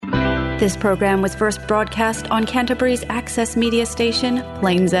This program was first broadcast on Canterbury's access media station,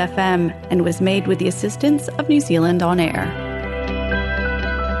 Plains FM, and was made with the assistance of New Zealand On Air.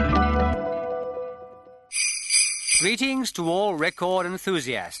 Greetings to all record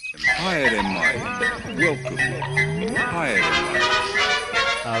enthusiasts. Higher than mine. Welcome. Higher than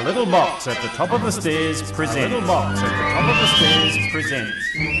mine. A Little Box at the Top of the Stairs presents. A Little Box at the Top of the Stairs presents.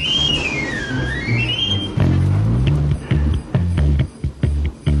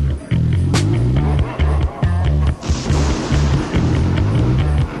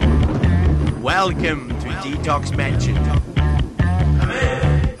 Welcome to Detox Mansion.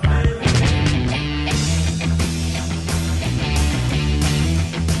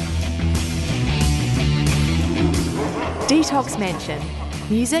 Detox Mansion.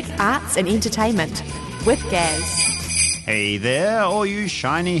 Music, arts and entertainment. With Gaz. Hey there, all you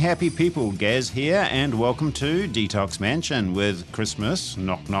shiny happy people. Gaz here, and welcome to Detox Mansion with Christmas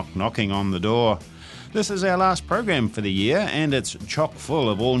knocking on the door. This is our last program for the year, and it's chock full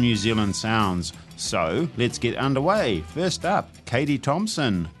of all New Zealand sounds. So, let's get underway. First up, Katie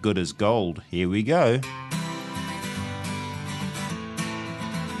Thompson, Good as Gold. Here we go.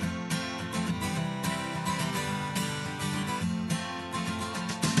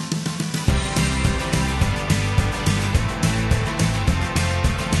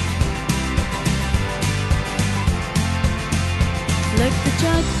 Lick the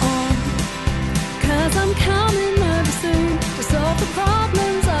jug on, 'cause I'm coming over soon to solve the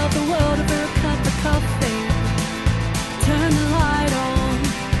problems of the world over a cup of coffee. Turn the light on,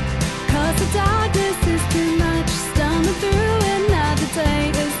 'cause the darkness is too much. Stumbling through another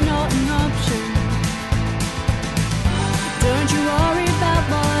day is not an option. Don't you worry about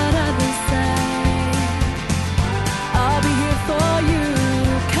what others say. I'll be here for you.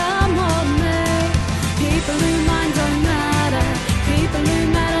 Come on, mate. People who mind don't matter. People who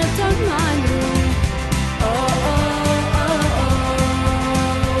matter don't mind you. Oh, oh, oh, oh.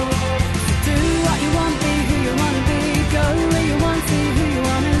 So do what you want, be who you want to be. Go where you want, see who you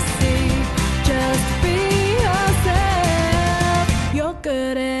want to see. Just be yourself. You're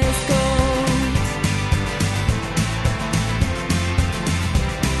good as gold.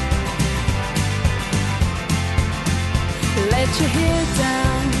 Let your hair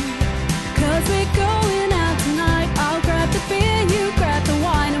down, 'cause we're going out tonight. I'll grab the beer, you grab the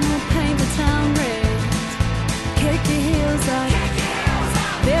wine, and we'll paint the town red. Kick your heels up.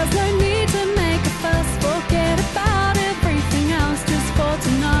 There's no need to make a fuss. Forget about everything else just for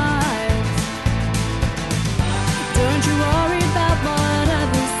tonight. Don't you worry about what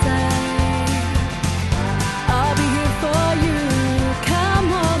others say. I'll be here for you. Come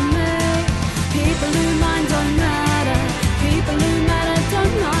on, mate. People who mind don't matter. People who matter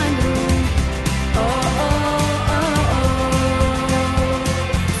don't mind you. Oh, oh, oh, oh.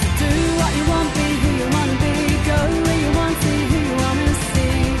 So do what you want, be who you want to be. Go where you want, see who you want to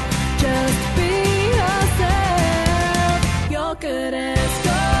see. Just be yourself. You're good as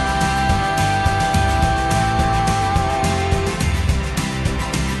gold.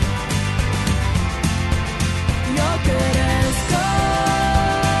 You're good as gold.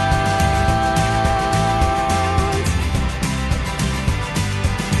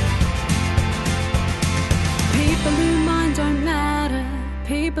 People who mind don't matter.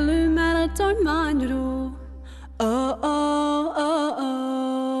 People who matter don't mind at all. Oh, oh, oh, oh.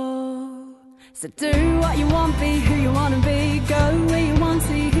 So do what you want, be who you want to be. Go where you want,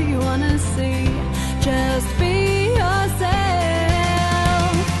 see who you want to see. Just be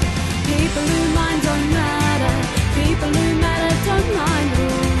yourself. People who mind don't matter. People who matter don't mind at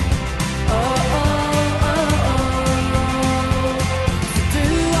all. Oh, oh, oh, oh. So do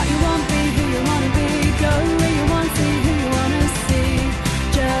what you want, be who you want to be. Go where you want, see who you want to see.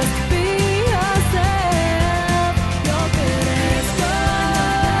 Just be yourself. You're good as gold.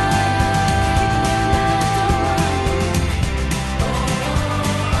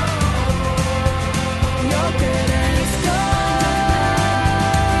 You're good as gold.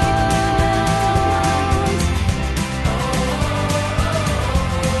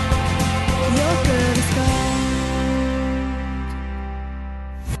 You're good as gold.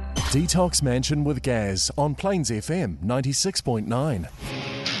 Detox Mansion with Gaz on Plains FM 96.9.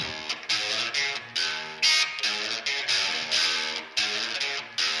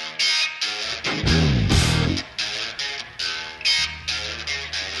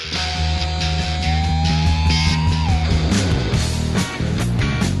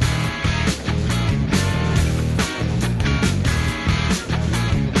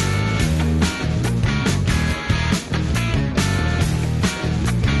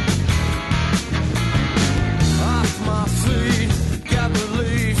 Off my feet, got me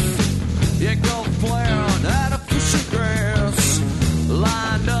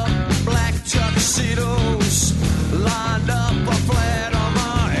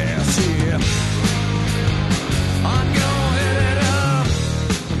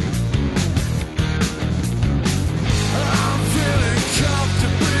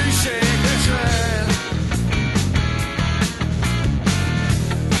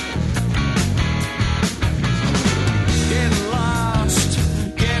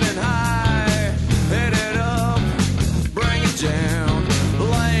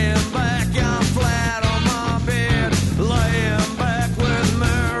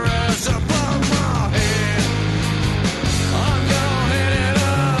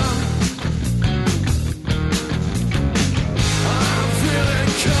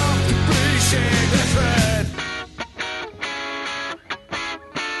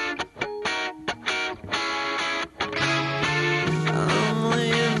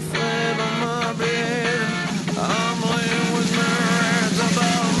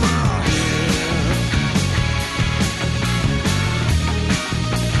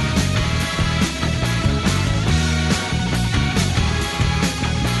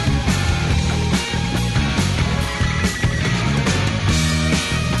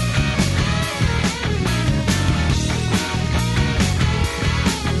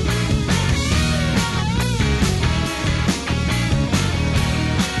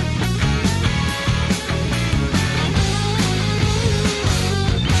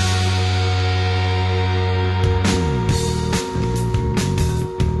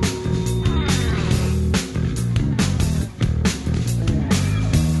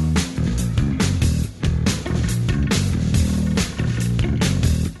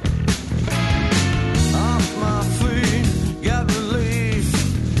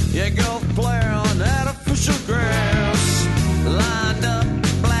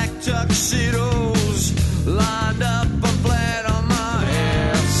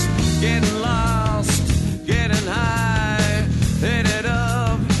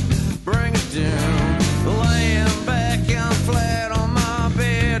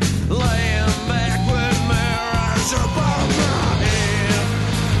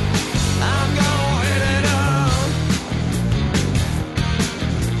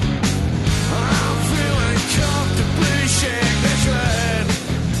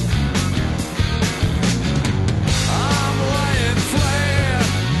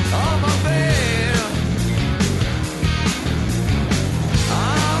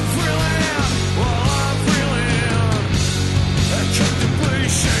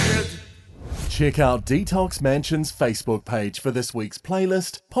Check out Detox Mansion's Facebook page for this week's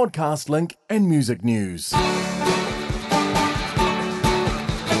playlist, podcast link, and music news.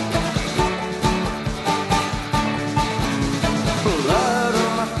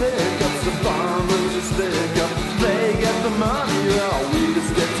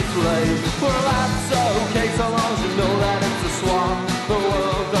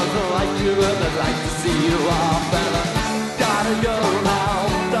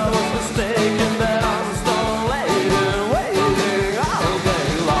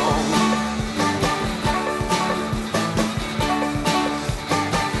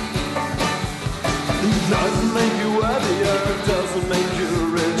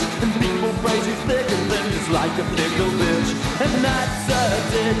 Like a fickle bitch, and that's a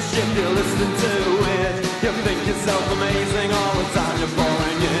ditch. If you're listening to it, you think yourself amazing all the time. You're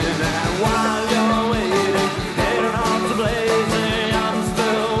pouring in, and while you're waiting, heading on to blazing, I'm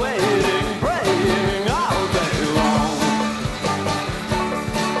still waiting, praying all day long.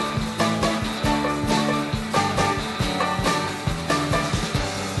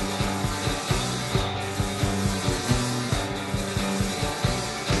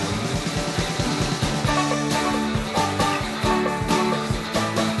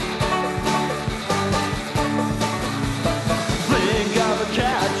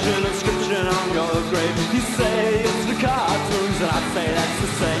 You say it's the cartoons, and I say that's the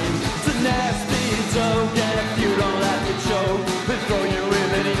same. It's a nasty joke, and if you don't like it, choke. They throw you in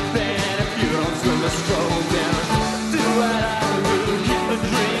anything, and if you don't swim a stroke, and do what I do, keep the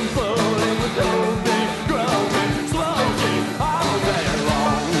dream floating with hoping, growing, smoking all day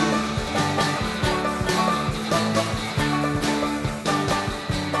long.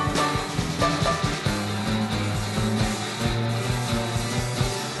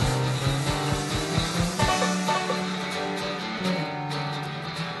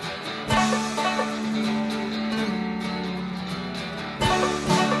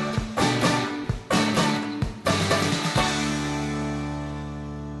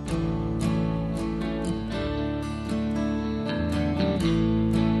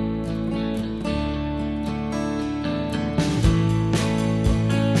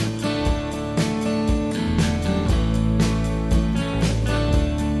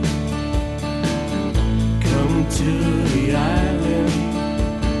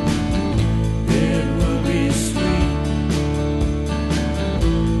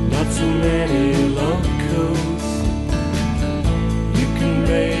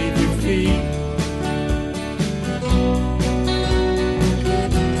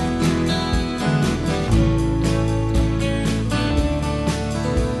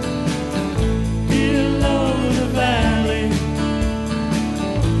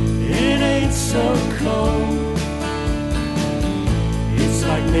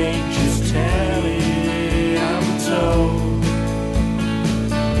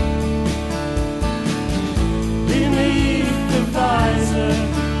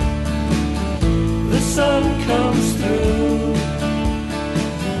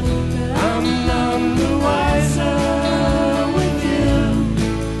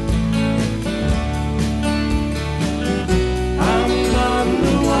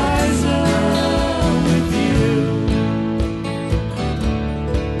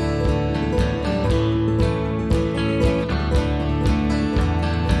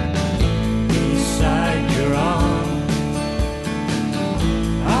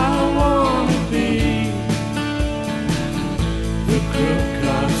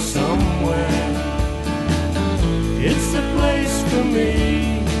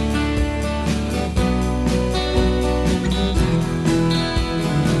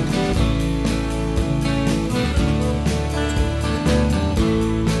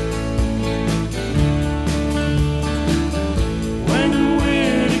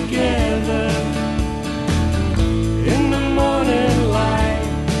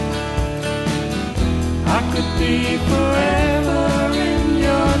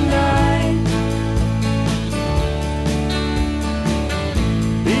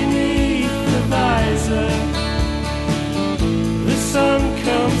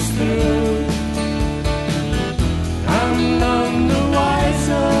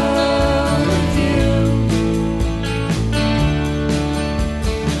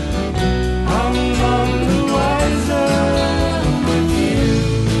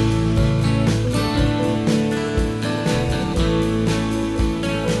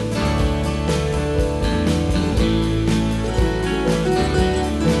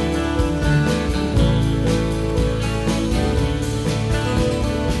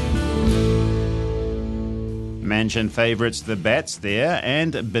 Mansion favourites The Bats there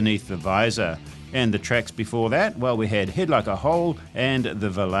and Beneath the Visor. And the tracks before that, well, we had Head Like a Hole and The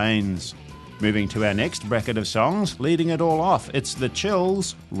Verlaines. Moving to our next bracket of songs, leading it all off, it's The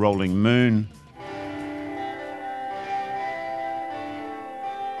Chills, Rolling Moon.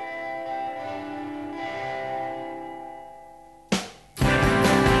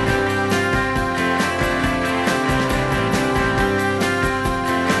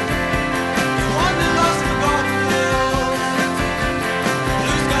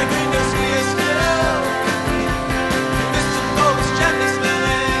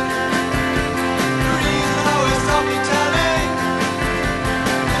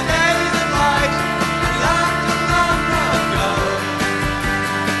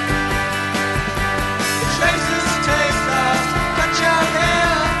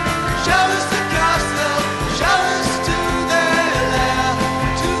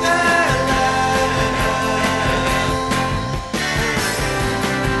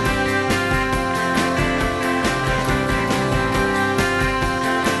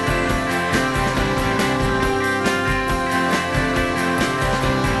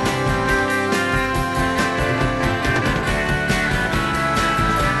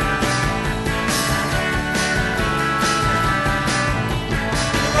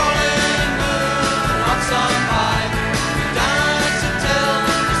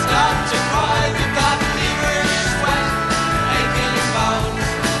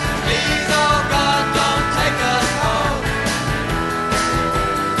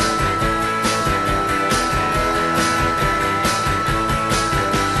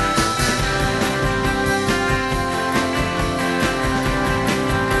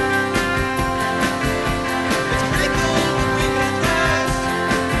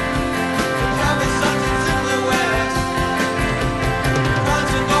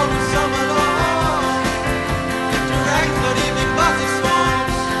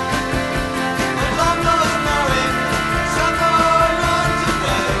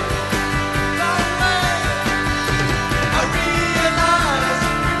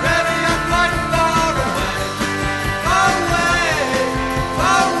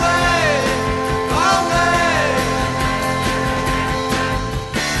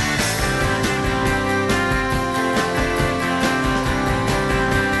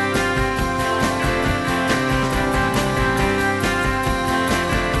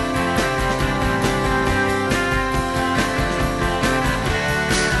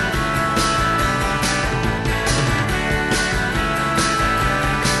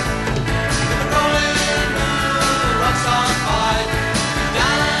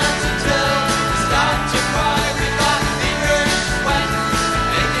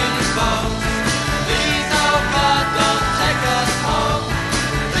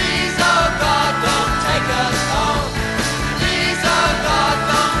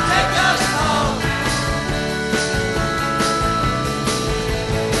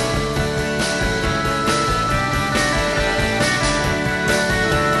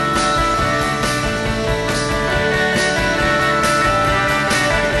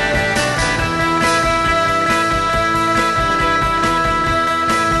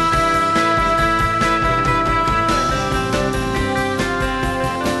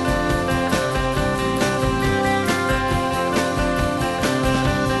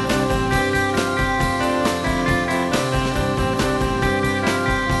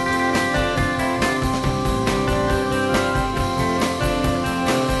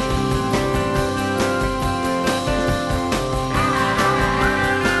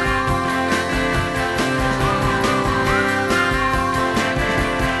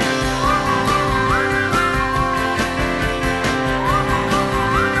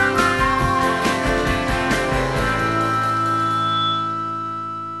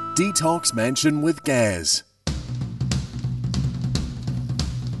 Detox Mansion with Gaz.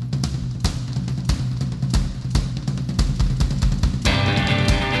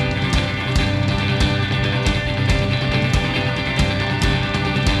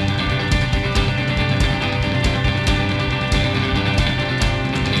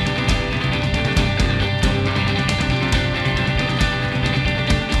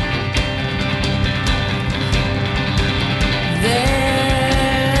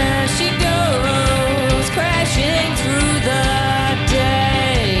 There she goes,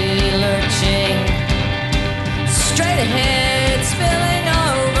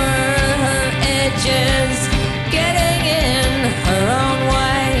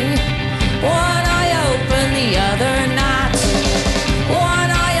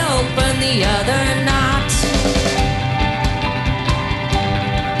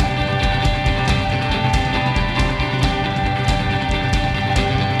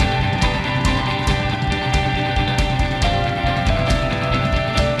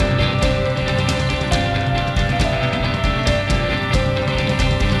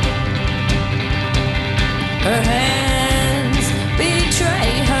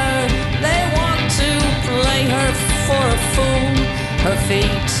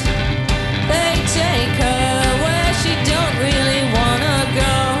 feet. They take her where she don't really wanna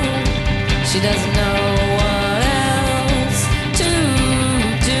go. She doesn't know what else to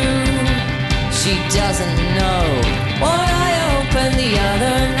do. She doesn't know. One eye open, the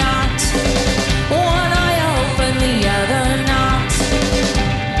other not. One eye open, the other not.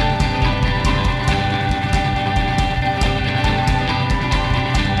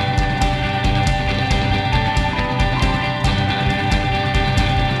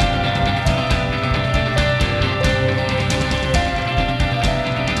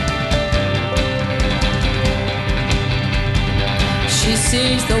 She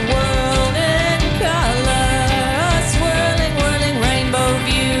sees the world in color, a swirling, whirling rainbow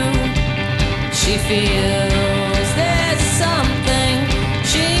view. She feels there's something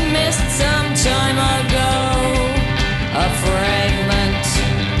she missed some time ago. A fragment,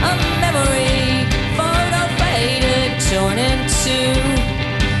 a memory, photo faded, torn in two.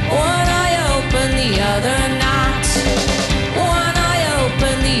 One eye open, the other not. One eye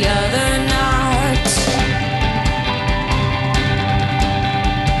open, the other not.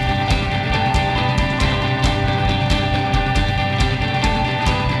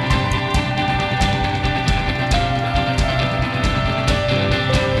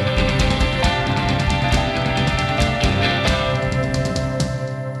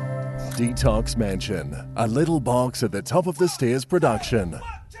 Detox Mansion, a Little Box at the Top of the Stairs production.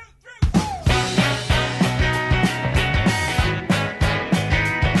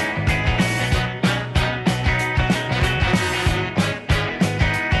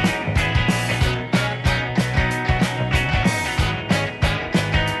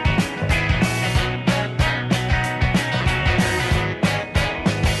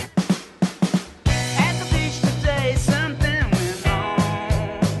 At the beach today, something went wrong.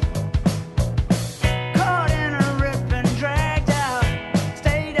 Caught in a rip and dragged out,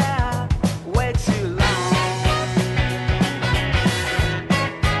 stayed out way too long.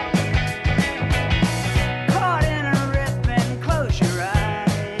 Caught in a rip and close your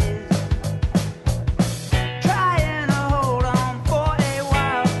eyes. Trying to hold on for a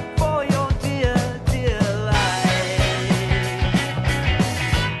while for your dear, dear life.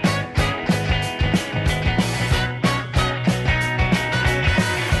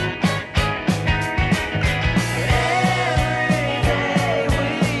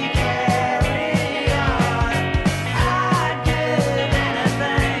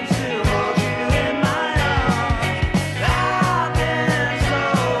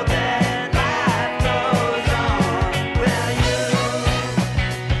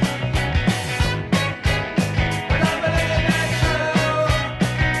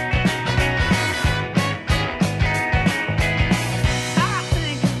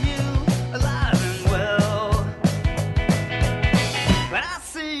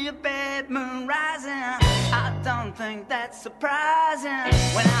 Surprising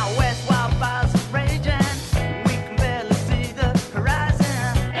when our west wildfires are raging, we can barely see the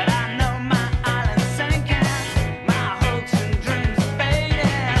horizon. And I know my island's sinking, my hopes and dreams are fading.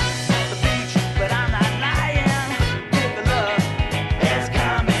 At the beach, but I'm not lying. Give the love, it's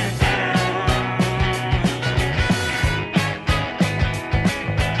coming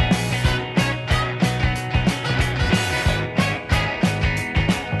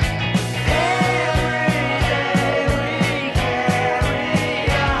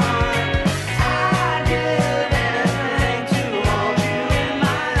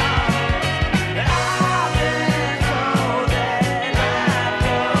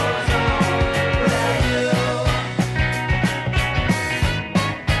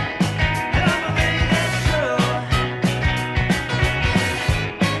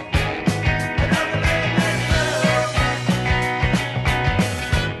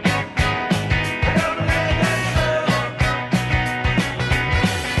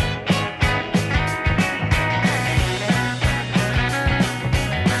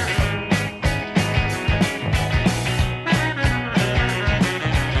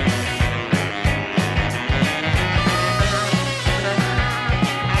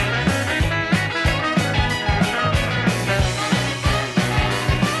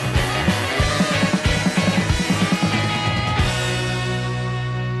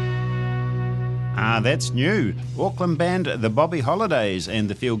That's new. Auckland band The Bobby Holidays and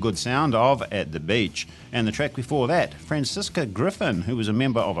the feel-good sound of At the Beach. And the track before that, Francisca Griffin, who was a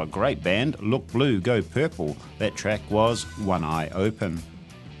member of a great band, Look Blue, Go Purple. That track was One Eye Open.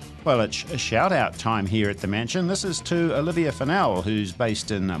 Well, it's a shout-out time here at the Mansion. This is to Olivia Fennell, who's based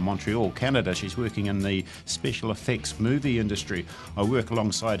in Montreal, Canada. She's working in the special effects movie industry. I work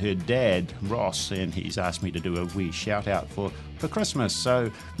alongside her dad, Ross, and he's asked me to do a wee shout-out for Christmas.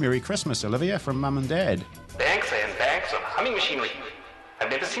 So, Merry Christmas, Olivia, from Mum and Dad. Banks and banks of humming machinery.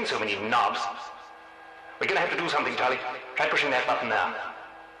 I've never seen so many knobs. We're gonna have to do something, Charlie. Try pushing that button now.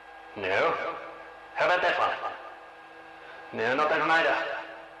 No? How about that one? No, not that one either.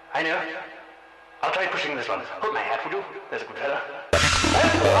 I know. I'll try pushing this one. Hold my hat, would you? There's a good fella.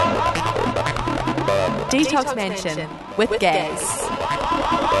 Detox Mansion with Gaz.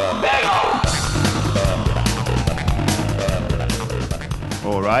 Bang on!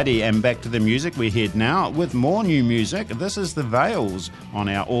 Alrighty, and back to the music we head now with more new music. This is The Veils on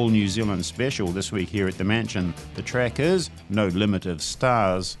our All New Zealand special this week here at the Mansion. The track is No Limit of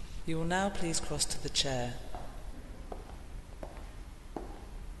Stars. You will now please cross to the chair.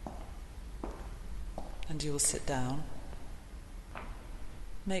 And you will sit down.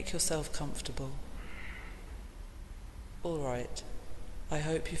 Make yourself comfortable. All right. I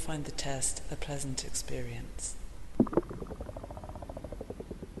hope you find the test a pleasant experience.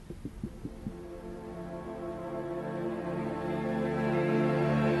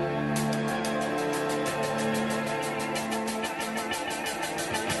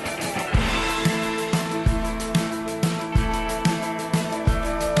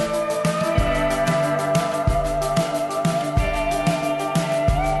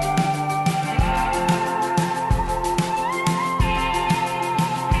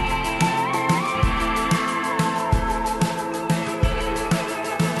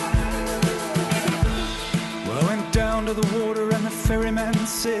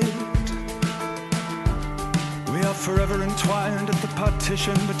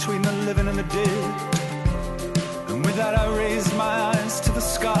 Between the living and the dead, and with that I raised my eyes to the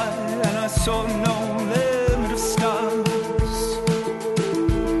sky, and I saw no limit of stars.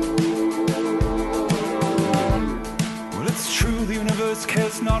 Well, it's true, the universe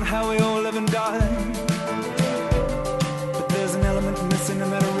cares not how we all live and die, but there's an element missing in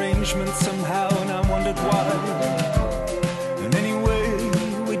that arrangement somehow, and I wondered why. And anyway,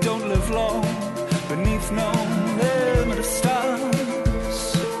 we don't live long beneath no limit of stars.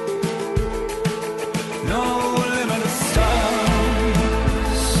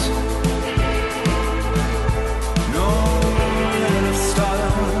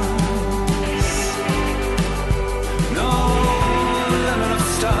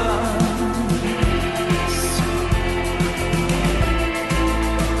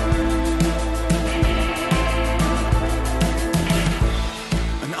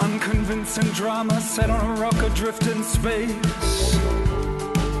 And drama set on a rock adrift in space.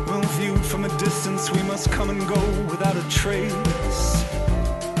 Well, viewed from a distance, we must come and go without a trace.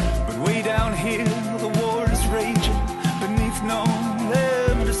 But way down here, the war is raging beneath no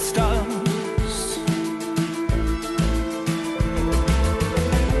limit of stars.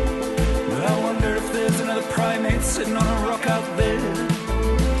 Well, I wonder if there's another primate sitting on a rock out there,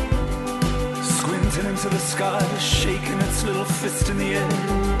 squinting into the sky, shaking its little fist in the air,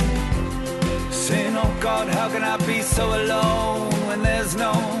 saying, oh God, how can I be so alone when there's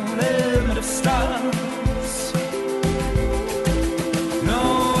no limit of stars?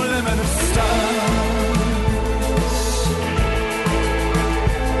 No limit of stars.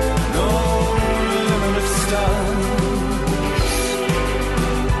 No limit of stars.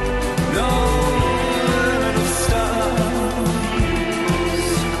 No limit of stars.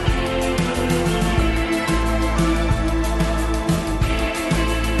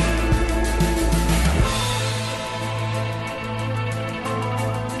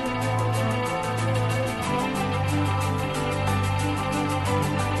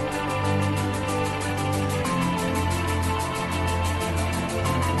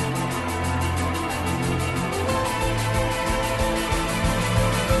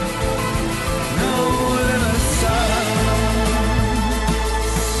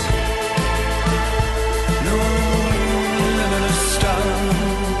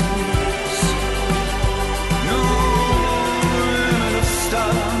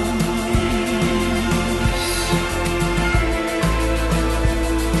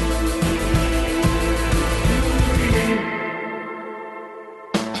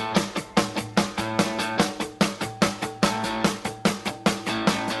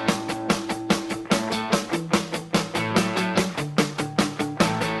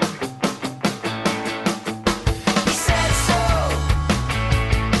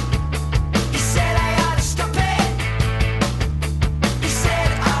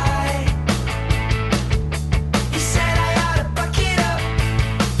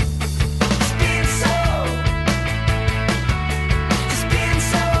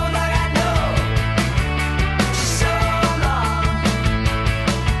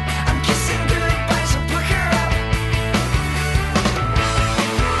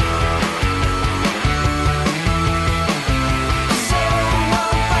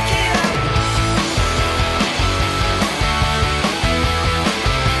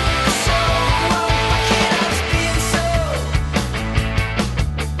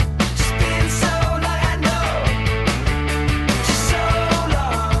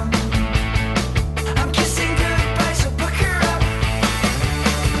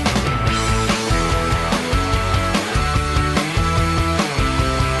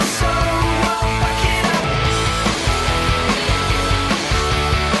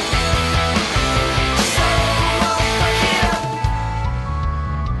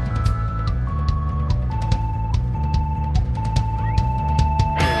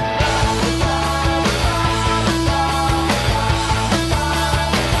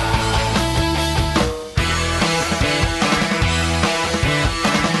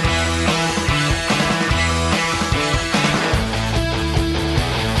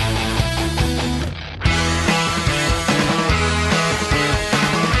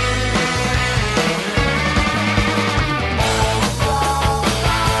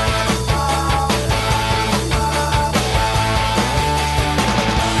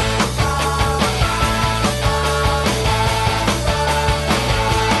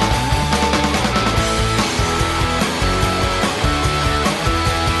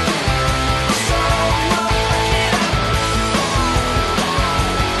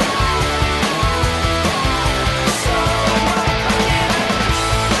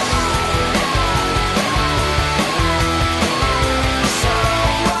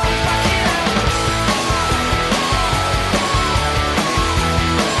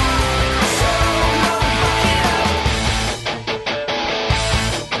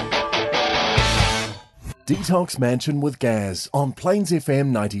 Detox Mansion with Gaz on Plains FM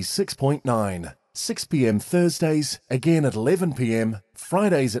 96.9. 6 p.m. Thursdays, again at 11 p.m,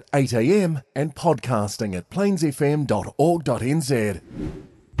 Fridays at 8 a.m, and podcasting at plainsfm.org.nz.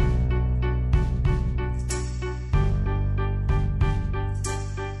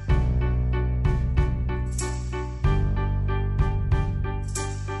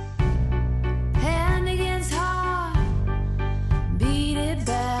 Hand against heart, beat it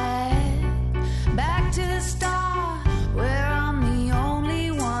back to the start, where I'm the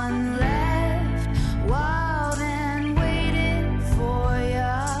only one left, wild and waiting for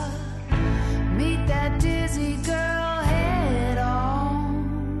ya. Meet that dizzy girl head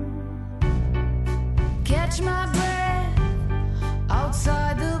on. Catch my breath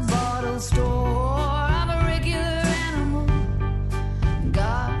outside the bottle store. I'm a regular animal,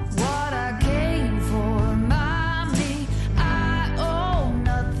 got what I came for. Mommy, I owe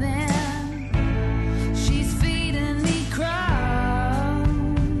nothing. She's feeding me crumbs.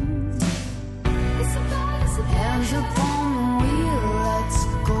 Hands upon the wheel, let's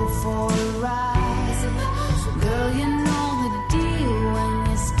go for a ride. Girl, you know the deal when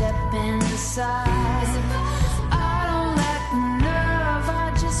you step inside. I don't lack the nerve, I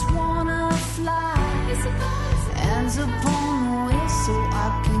just wanna fly. Hands upon the wheel so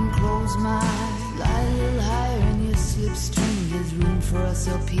I can close my eyes. Lie a little higher in your slipstream. There's room for us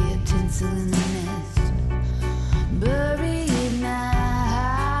up here, tinsel in the nest. Bury it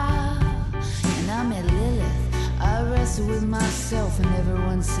now. And I met Lilith. I wrestle with myself and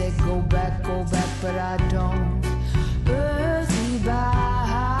everyone said go back, but I don't. Earthly bow.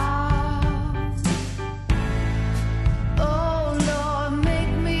 Oh Lord, make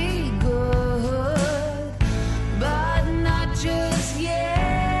me good, but not just yet.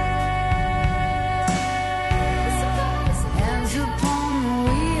 Hands upon the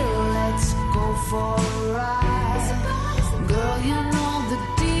wheel, let's go for a ride. Girl, you know the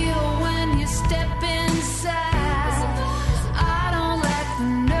deal when you step inside. I don't lack the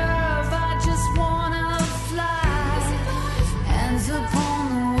nerve, I just wanna fly. Hands upon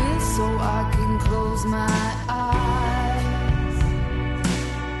the wheel so I can close my eyes.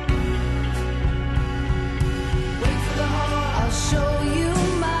 Wait for the heart, I'll show you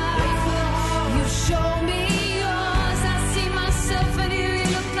mine. You show me yours. I see myself and you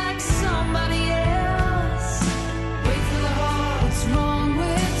look like somebody else. Wait for the heart, what's wrong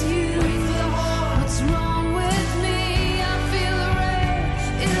with you? Wait for the heart, what's wrong with me? I feel the rain,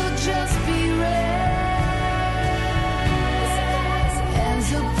 it'll just be red. Hands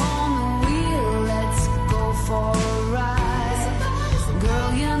upon the wheel, let's go for a ride.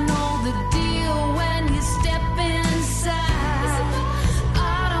 Girl, you know the deal when you step inside. I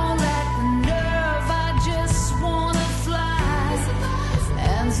don't lack the nerve, I just wanna fly.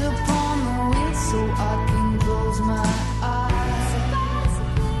 Hands upon the wheel so I can close my eyes.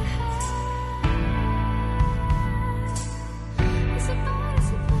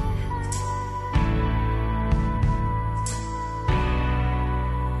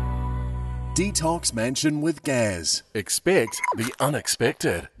 Detox Mansion with Gaz. Expect the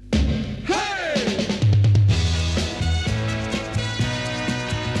unexpected.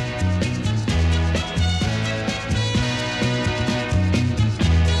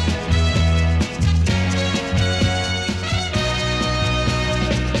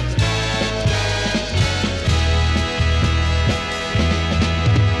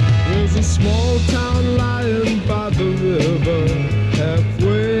 There's a small town lying by the river,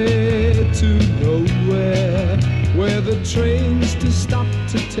 halfway to nowhere, where the trains to stop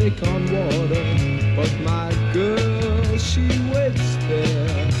to take on water. But my girl, she waits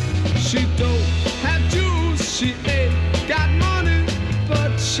there. She don't have juice, she ain't got money,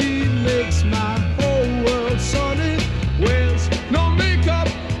 but she makes my whole world sunny. Wears no makeup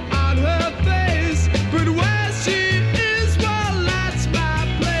on her face, but where she is, well, that's my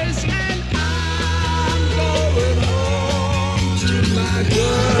place. And I'm going home to my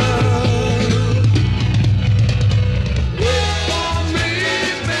girl. Wait for me,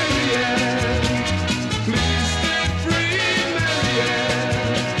 baby, please.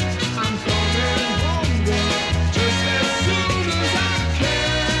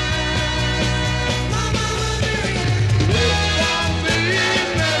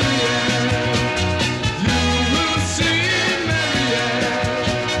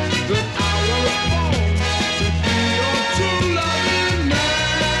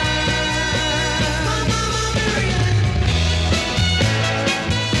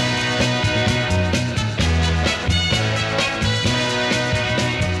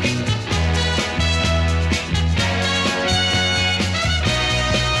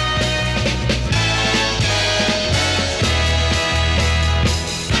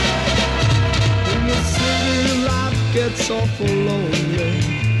 it's awful lonely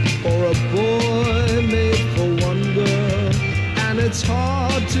for a boy made for one girl, and it's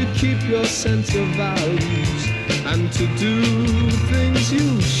hard to keep your sense of values and to do things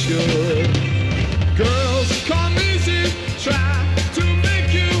you should. Girls come easy, try to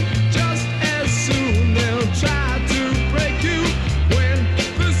make you just as soon. They'll try to break you when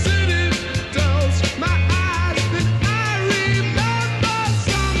the city dulls my eyes. Then I remember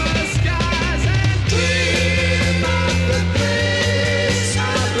summer skies and dream of the place I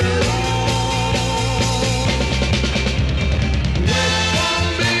belong. Wait for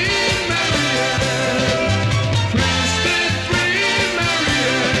me, Marianne. Please stay free,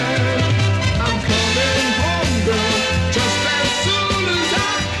 Marianne. I'm coming home, girl, just as soon as I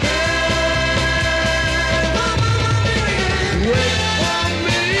can. Wait for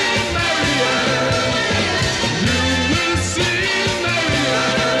me, Marianne. You will see,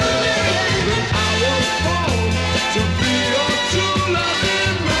 Marianne, that I was born to be your true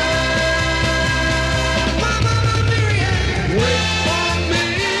loving man. Wait for me,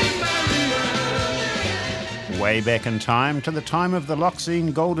 Marianne. Way back in time to the time of the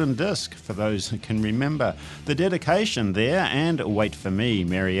Loxine Golden Disc, for those who can remember. The dedication there, and Wait for Me,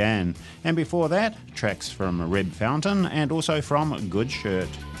 Marianne. And before that, tracks from Red Fountain and also from Good Shirt.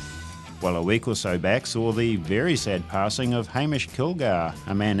 Well, a week or so back saw the very sad passing of Hamish Kilgar,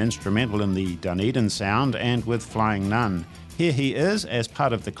 a man instrumental in the Dunedin sound and with Flying Nun. Here he is as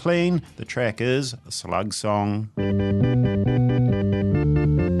part of The Clean. The track is Slug Song.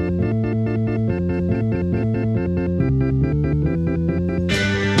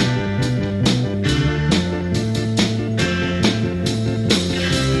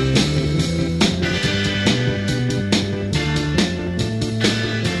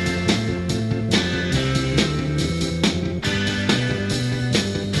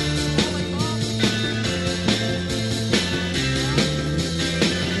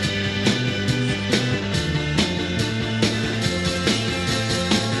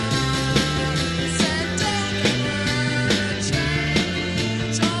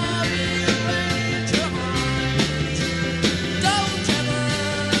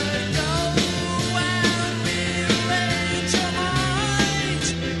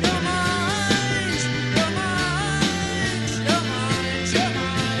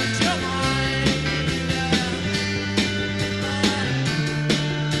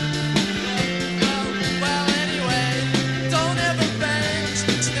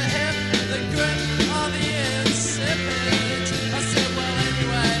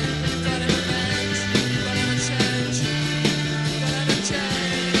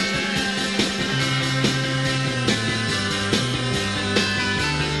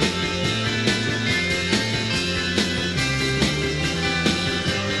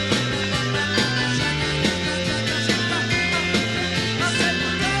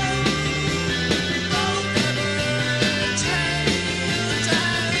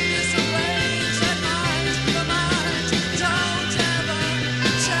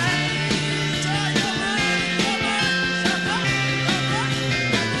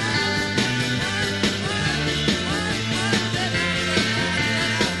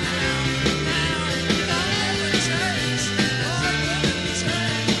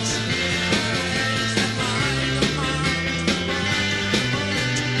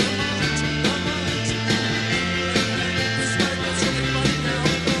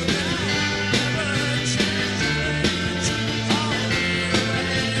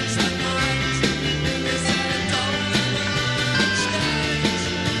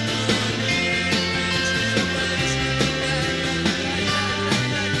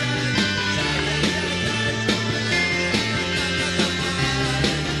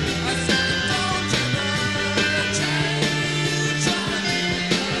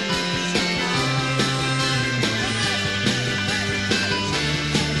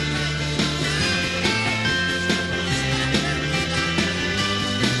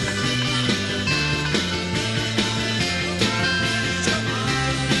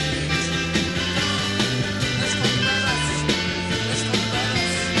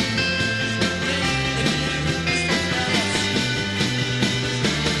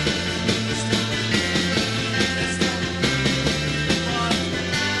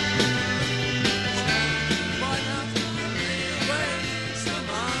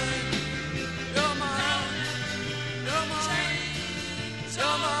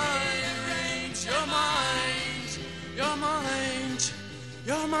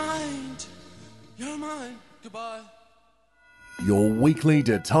 You're mine. Goodbye. Your weekly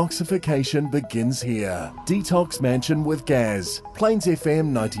detoxification begins here. Detox Mansion with Gaz. Plains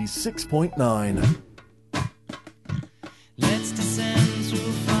FM 96.9.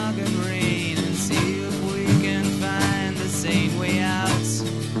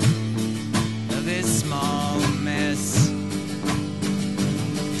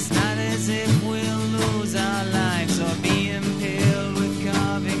 if we'll lose our lives or be impaled with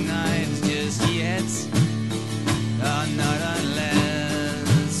carving knives just yet. Oh, not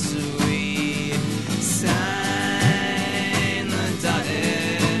unless we sign the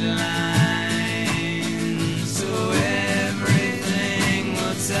dotted line. So everything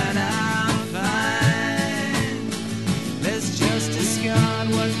will turn out fine. Let's just discard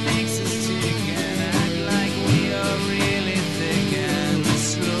what makes us tick and act like we are really thick and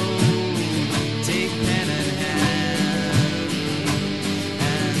slow. Take pen in hand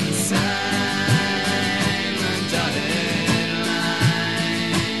and sign the dotted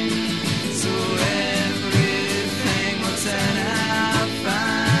line. So everything will turn out fine.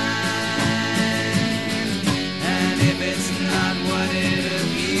 And if it's not what it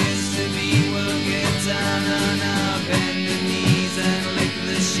appears to be, we'll get down on our bended knees and lick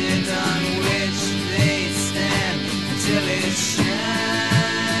the shit on which they stand until it shines.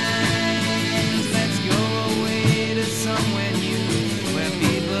 Let's go away to somewhere new where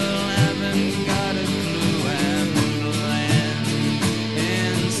people haven't got a clue and blend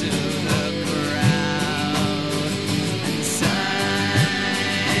into the crowd and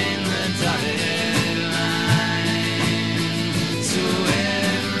sign the dotted line. So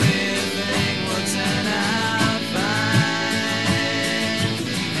everything will turn out fine.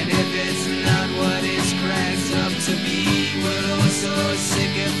 And if it's not what it's cracked up to be, we'll also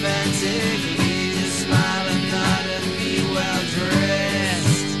sycophantically just smile and nod and be well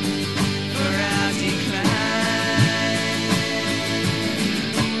dressed for our decline.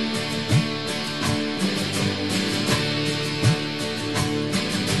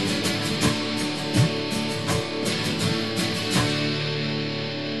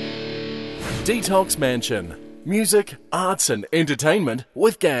 Detox Mansion. Music, arts and entertainment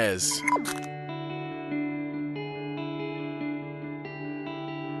with Gaz.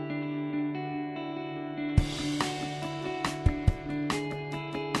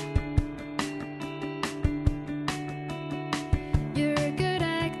 You're a good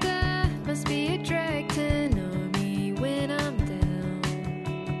actor, must be a drag to know me when I'm down.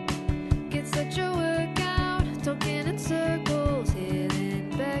 Get such a workout, talking in circles, heading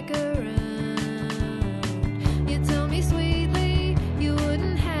back around. You tell me sweetly you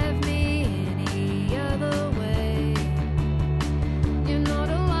wouldn't have me any other way. You're not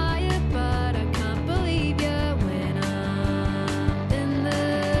a liar, but I can't believe you when I'm in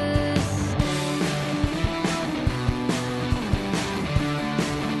this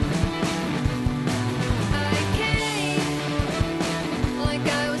I came like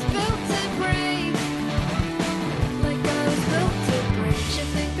I was built to break, like I was built to break. Should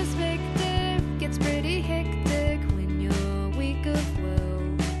think perspective gets pretty hectic when you're weak of will.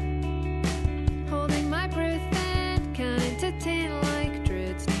 Holding my breath and counting to 10 like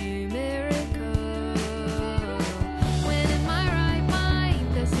dread's numerical. When in my right mind,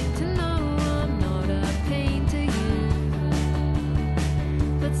 I seem to know I'm not a pain to you.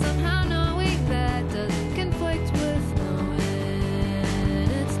 But somehow knowing that doesn't conflict with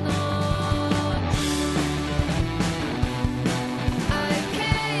knowing it's not. I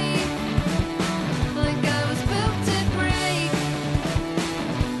came like I was built to break.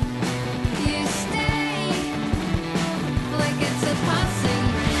 You stay like it's a passing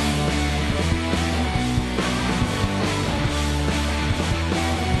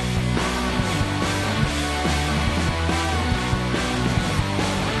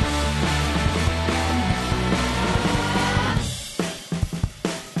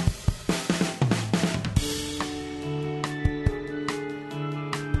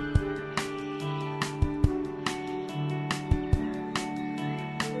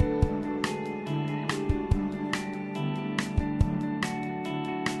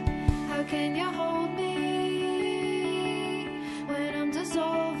How can you hold me when I'm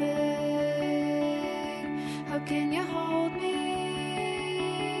dissolving? How can you hold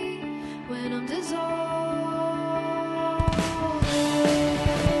me when I'm dissolving?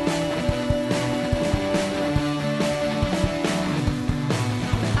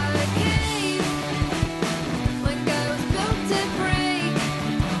 I came like I was built to break,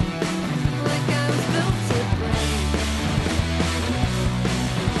 like I was built to break.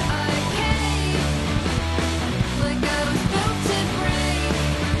 I came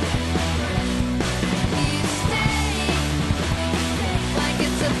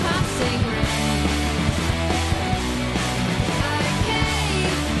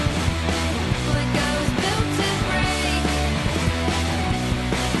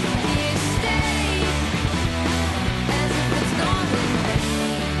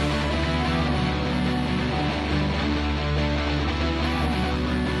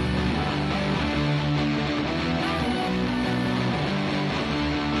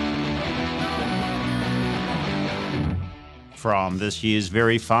From this year's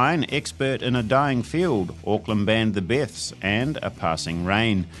very fine Expert in a Dying Field, Auckland band The Beths and A Passing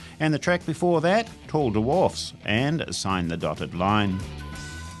Rain. And the track before that, Tall Dwarfs and Sign the Dotted Line.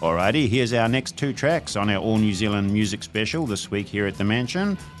 Alrighty, here's our next two tracks on our All New Zealand Music Special this week here at the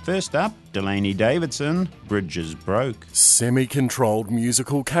Mansion. First up, Delaney Davidson, Bridges Broke. Semi-controlled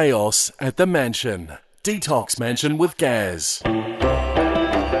musical chaos at the Mansion. Detox Mansion with Gaz.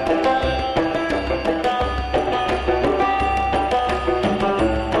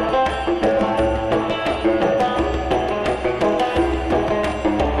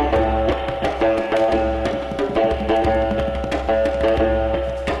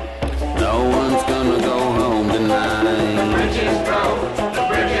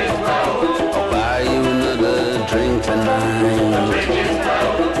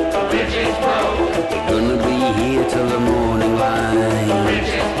 Till the morning light.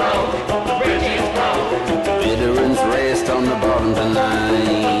 Bridges broke, bridges broke. Veterans rest on the bottom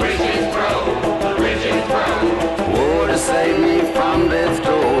tonight. Bridges broke, water save me from death's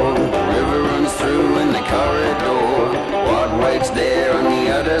door. The river runs through in the corridor. What waits there on the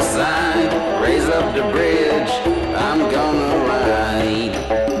other side? Raise up the bridge, I'm gonna ride.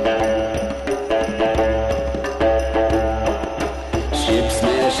 Ship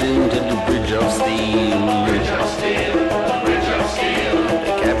smash into the bridge of steel.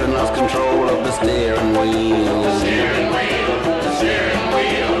 Control of the steering wheel. The steering wheel, the steering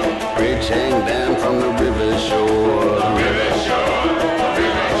wheel. Bridge hang down from the river shore. The river shore, the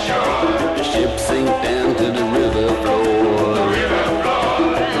river shore. The ship sink down to the river floor. The river floor,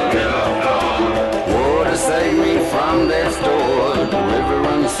 the river floor. Water save me from death's door. The river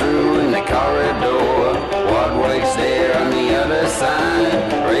runs through in the corridor. What waits there on the other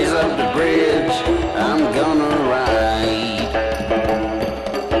side? Raise up the bridge, I'm gonna ride.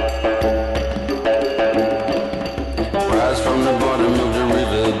 From the bottom of the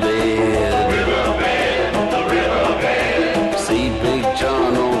riverbed. Riverbed, the riverbed. See Big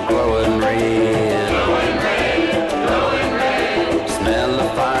John all glowing red. Glowing red, glowing red. Smell the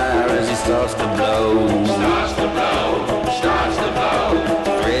fire as he starts to blow. Starts to blow, starts to blow.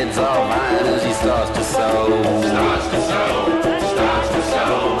 Threads all vine as he starts to sew. Starts to sew, starts to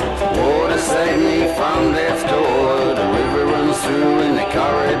sew. Water save me from death's door. The river runs through in the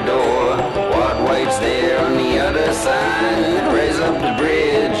corridor. What waits there on the other side? Raise up the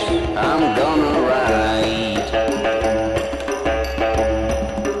bridge, I'm gonna ride.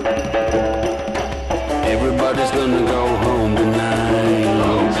 Everybody's gonna go home tonight.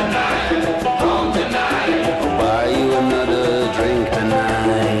 Home tonight, home tonight. I'll buy you another drink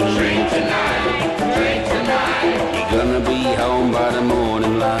tonight. Drink tonight, drink tonight. You're gonna be home by the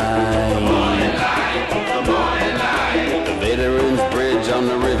morning light. The morning light, the morning light. The Veterans Bridge on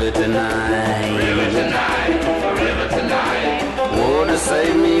the river tonight. River tonight, the river tonight. Water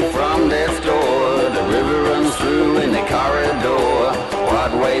save me from death's door. The river runs through in the corridor.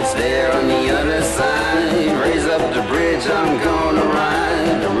 What waits there on the other side? Raise up the bridge, I'm gonna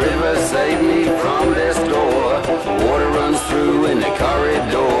ride. The river save me from death's door. Water runs through in the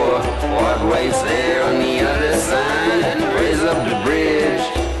corridor. What waits there on the other side? Raise up the bridge,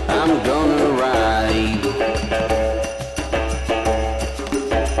 I'm gonna ride.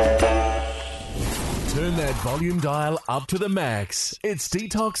 Turn that volume dial up to the max. It's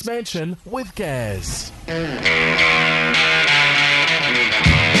Detox Mansion with Gaz.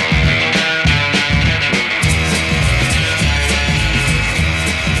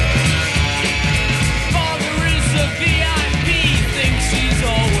 Father is a VIP, thinks she's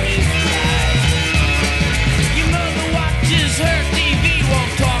always right. Your mother watches her TV,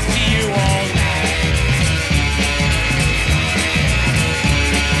 won't talk to you all night.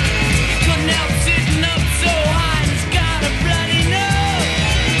 Couldn't help sitting up so high, it's got a bloody nose.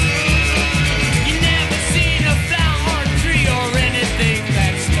 You never seen a flower or a tree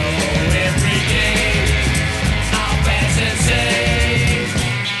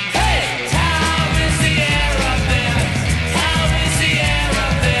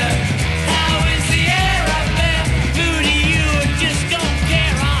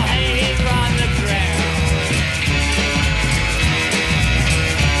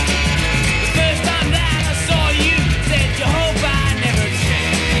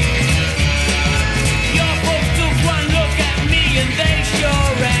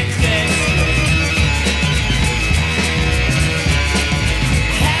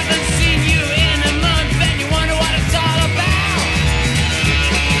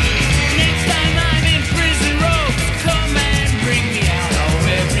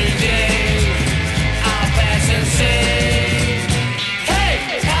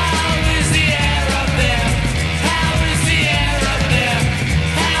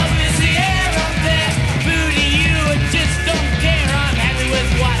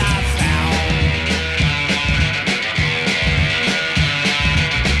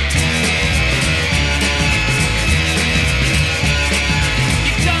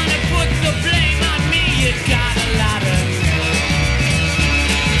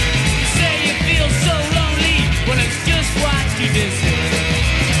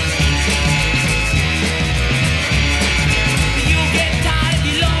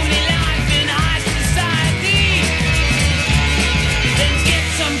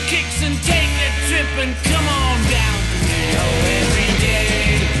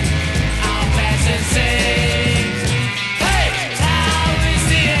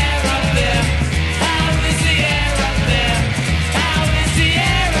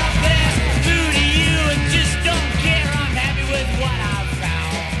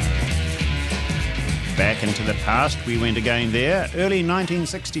to the past we went again there. Early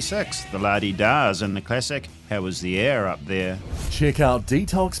 1966, the La-Di-Dahs and the classic How Was the Air Up There. Check out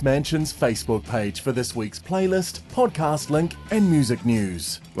Detox Mansion's Facebook page for this week's playlist, podcast link and music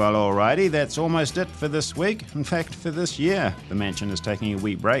news. Well, alrighty, that's almost it for this week. In fact, for this year. The Mansion is taking a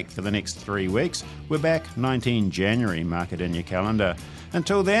wee break for the next 3 weeks. We're back 19 January, mark it in your calendar.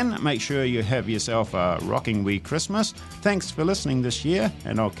 Until then, make sure you have yourself a rocking wee Christmas. Thanks for listening this year,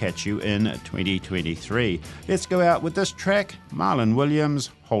 and I'll catch you in 2023. Let's go out with this track, Marlon Williams,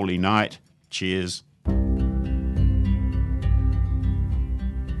 Holy Night. Cheers.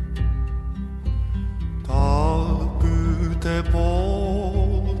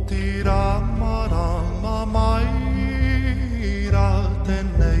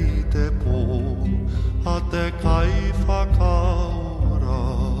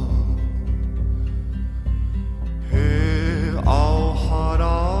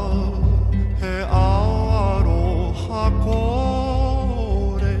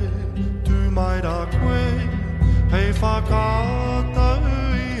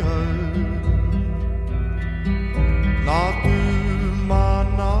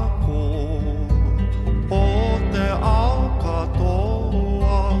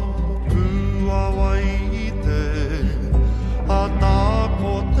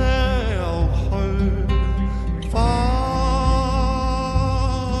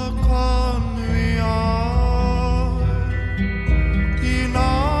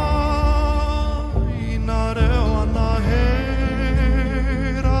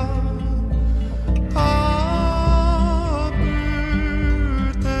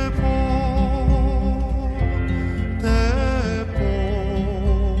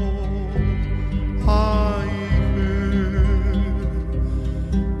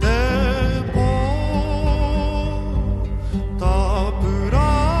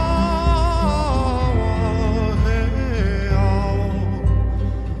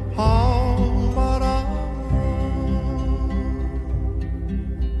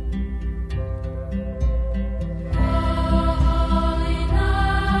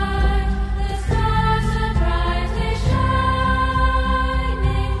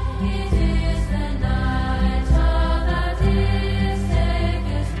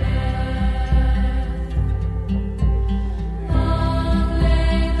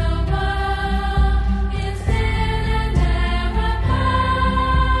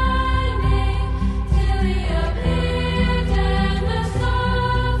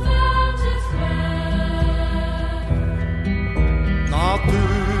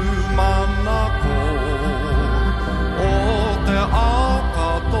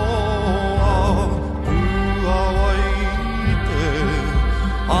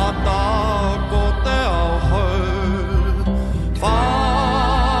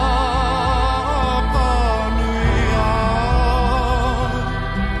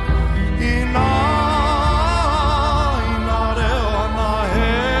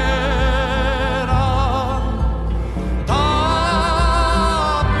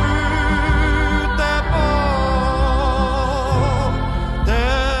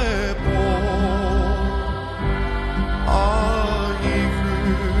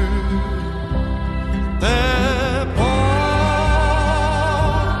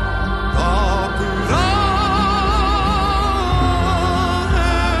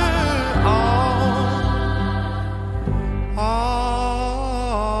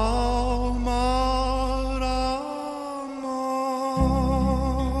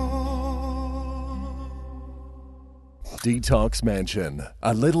 Detox Mansion,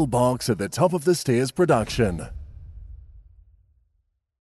 a Little Box at the Top of the Stairs production.